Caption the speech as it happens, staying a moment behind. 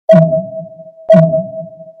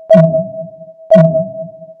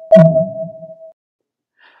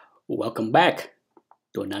Welcome back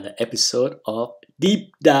to another episode of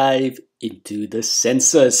Deep Dive into the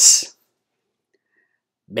Census.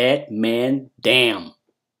 Bad Man Damn.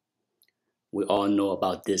 We all know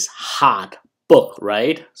about this hot book,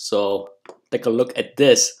 right? So take a look at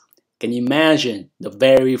this. Can you imagine the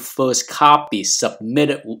very first copy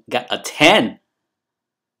submitted got a 10?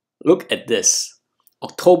 Look at this.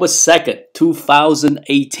 October 2nd,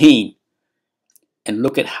 2018. And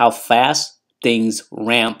look at how fast things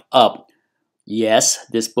ramp up. Yes,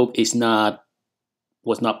 this book was not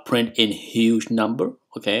printed in huge number,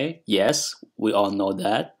 okay? Yes, we all know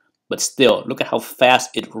that. But still, look at how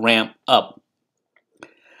fast it ramped up.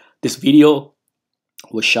 This video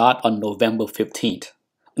was shot on November 15th.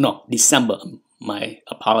 No, December, my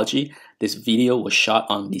apology. This video was shot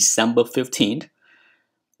on December 15th.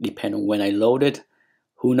 Depending on when I load it,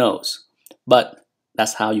 who knows? But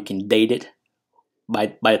that's how you can date it.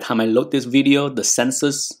 By the time I load this video, the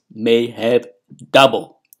census may have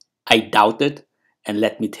doubled. I doubt it, and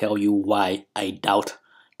let me tell you why I doubt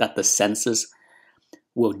that the census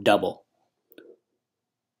will double.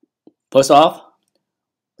 First off,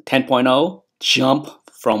 10.0 jump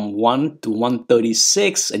from 1 to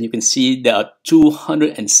 136, and you can see there are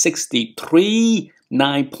 263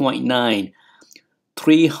 9.9,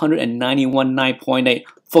 391 9.8.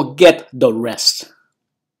 Forget the rest.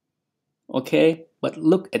 Okay, but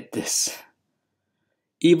look at this.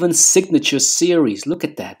 Even signature series, look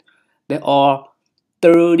at that. There are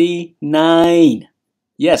 39.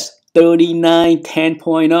 Yes, 39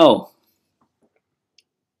 10.0.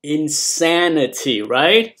 Insanity,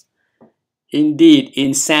 right? Indeed,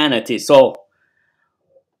 insanity. So,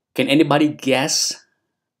 can anybody guess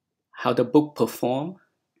how the book performed?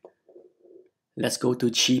 Let's go to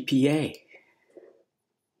GPA.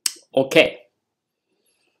 Okay.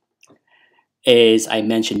 As I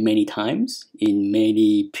mentioned many times in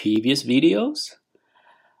many previous videos,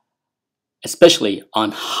 especially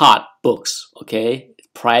on hot books, okay?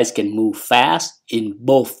 Price can move fast in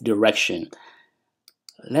both directions.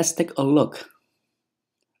 Let's take a look.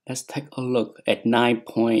 Let's take a look at let's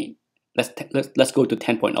go to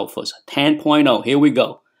 10.0 first. 10.0, here we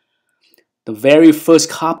go. The very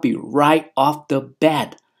first copy right off the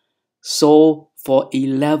bat sold for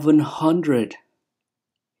 $1,100.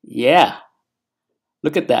 Yeah.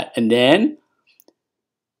 Look at that. And then,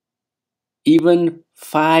 even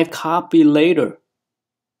 5 copies later,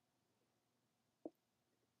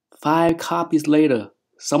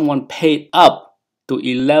 someone paid up to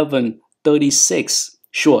 $1,136.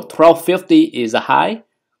 Sure, $1,250 is a high,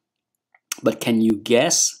 but can you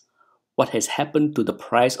guess what has happened to the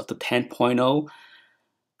price of the 10.0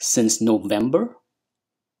 since November?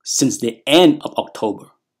 Since the end of October.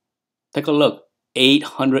 Take a look.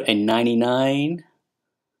 $899.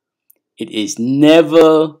 It is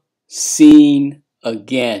never seen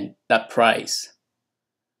again, that price.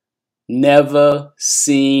 Never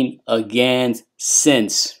seen again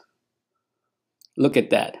since. Look at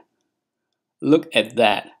that. Look at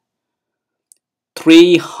that.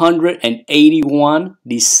 381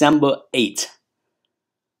 December 8th.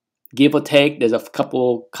 Give or take, there's a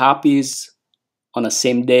couple copies on the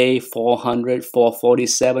same day, 400,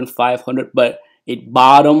 447, 500, but it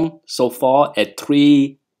bottomed so far at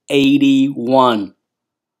 381.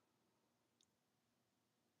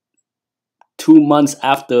 2 months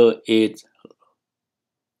after it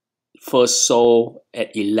first sold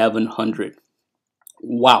at 1,100.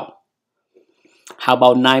 Wow. How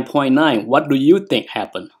about 9.9? What do you think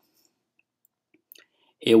happened?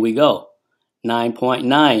 Here we go.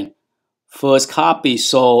 9.9. First copy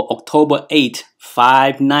sold October 8th,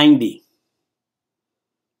 $590.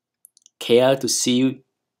 Care to see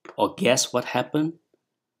or guess what happened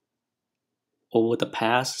over the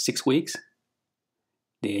past 6 weeks?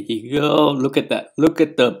 There you go. Look at that. Look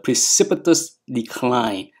at the precipitous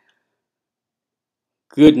decline.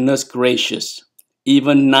 Goodness gracious.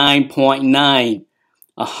 Even 9.9,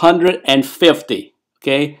 150.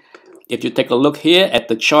 Okay. If you take a look here at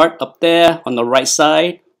the chart up there on the right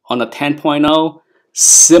side, on the 10.0,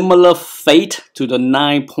 similar fate to the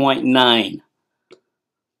 9.9.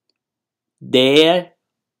 There,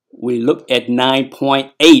 we look at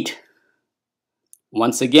 9.8.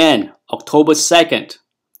 Once again, October 2nd,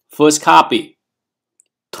 first copy,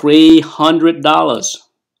 $300.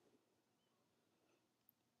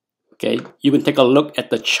 Okay, you can take a look at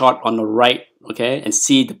the chart on the right, okay, and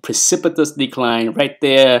see the precipitous decline right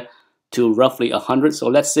there to roughly 100. So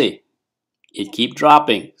let's see. It keeps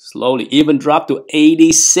dropping slowly, even dropped to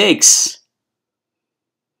 86.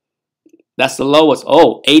 That's the lowest.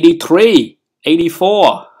 Oh, 83,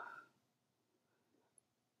 84.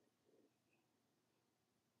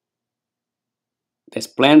 There's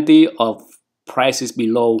plenty of prices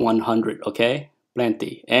below 100, okay?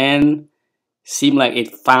 Plenty. And seem like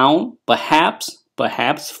it found, perhaps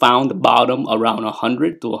found the bottom around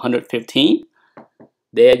 100 to 115.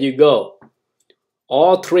 There you go.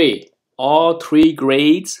 All three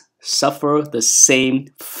grades suffer the same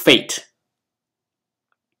fate.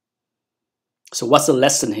 So what's the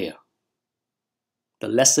lesson here? The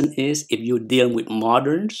lesson is, if you're dealing with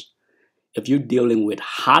moderns, if you're dealing with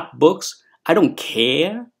hot books, I don't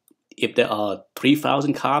care if there are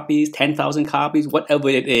 3,000 copies, 10,000 copies, whatever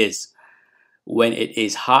it is. When it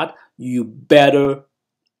is hot, you better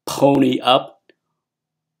pony up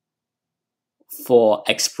for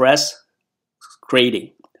express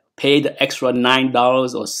grading. Pay the extra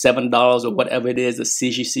 $9 or $7 or whatever it is the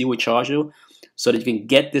CGC will charge you, so that you can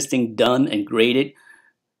get this thing done and graded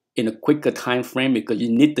in a quicker time frame, because you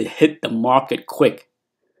need to hit the market quick.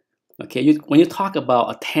 Okay, when you talk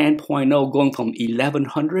about a 10.0 going from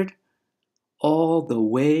 1100 all the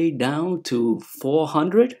way down to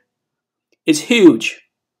 400, it's huge.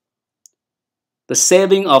 The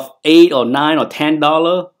saving of $8 or $9 or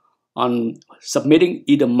 $10 on submitting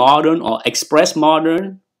either modern or express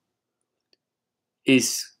modern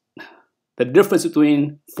is the difference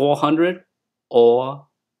between 400 or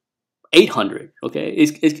 800. Okay,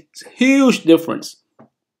 it's a huge difference.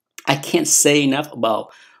 I can't say enough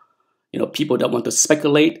about, people that want to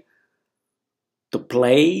speculate, to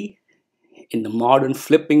play in the modern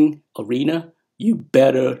flipping arena. You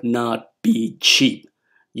better not be cheap.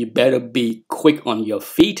 You better be quick on your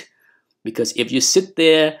feet, because if you sit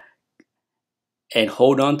there and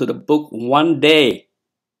hold on to the book one day,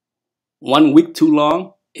 1 week too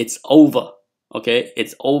long, it's over. Okay,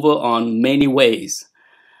 it's over on many ways.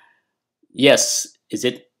 Yes, is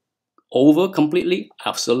it over completely?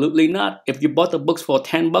 Absolutely not. If you bought the books for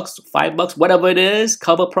 10 bucks, 5 bucks, whatever it is,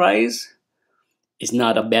 cover price, it's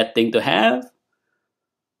not a bad thing to have.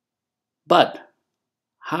 But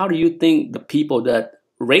how do you think the people that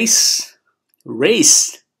race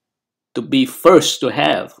to be first to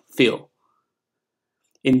have feel?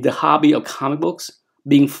 In the hobby of comic books,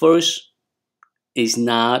 being first is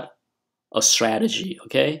not a strategy,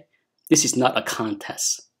 okay? This is not a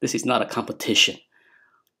contest. This is not a competition.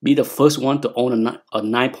 Be the first one to own a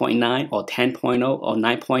 9.9 or 10.0 or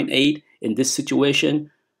 9.8 in this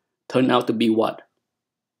situation turn out to be what?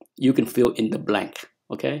 You can fill in the blank,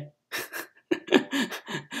 okay?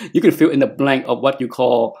 You can fill in the blank of what you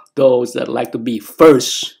call those that like to be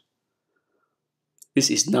first. This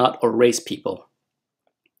is not a race, people.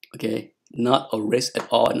 Okay? Not a race at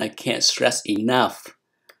all. And I can't stress enough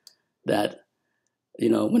that,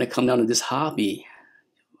 when it comes down to this hobby,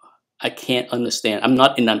 I can't understand. I'm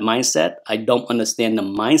not in that mindset. I don't understand the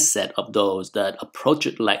mindset of those that approach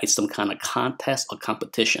it like it's some kind of contest or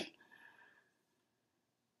competition,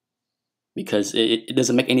 because it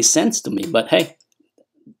doesn't make any sense to me. But hey,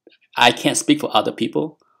 I can't speak for other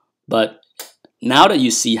people. But now that you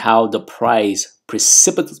see how the price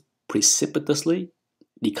precipitously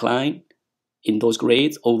declined in those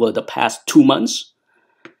grades over the past 2 months,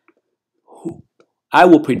 I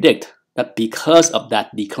will predict that because of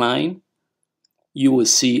that decline, you will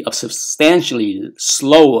see a substantially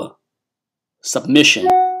slower submission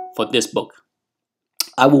for this book.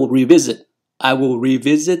 I will revisit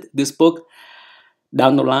this book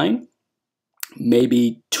down the line,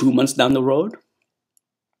 maybe 2 months down the road,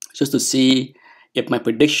 just to see if my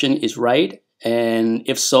prediction is right, and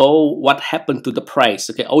if so, what happened to the price.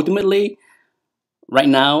 Okay, ultimately, right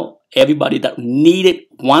now, everybody that needed,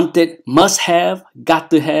 wanted, must have,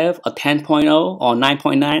 got to have a 10.0 or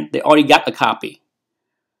 9.9, they already got a copy.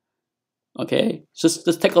 Okay,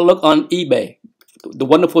 just take a look on eBay. The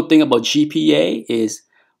wonderful thing about GPA is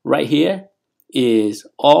right here is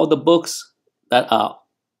all the books that are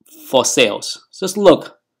for sales. Just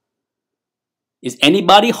look. Is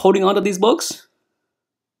anybody holding on to these books?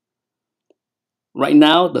 Right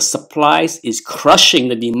now, the supplies is crushing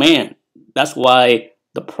the demand. That's why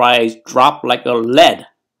the price dropped like a lead.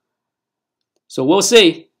 So we'll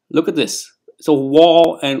see. Look at this. It's a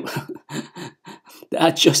wall, and there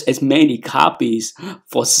are just as many copies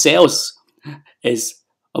for sales as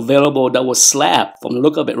available that was slapped from the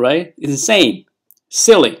look of it, right? It's insane.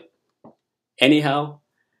 Silly. Anyhow,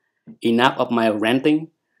 enough of my ranting.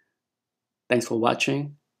 Thanks for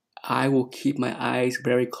watching. I will keep my eyes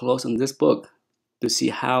very close on this book to see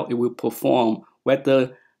how it will perform,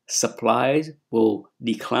 whether supplies will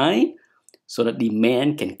decline so that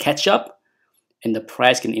demand can catch up and the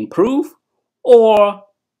price can improve, or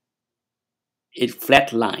it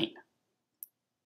flatline.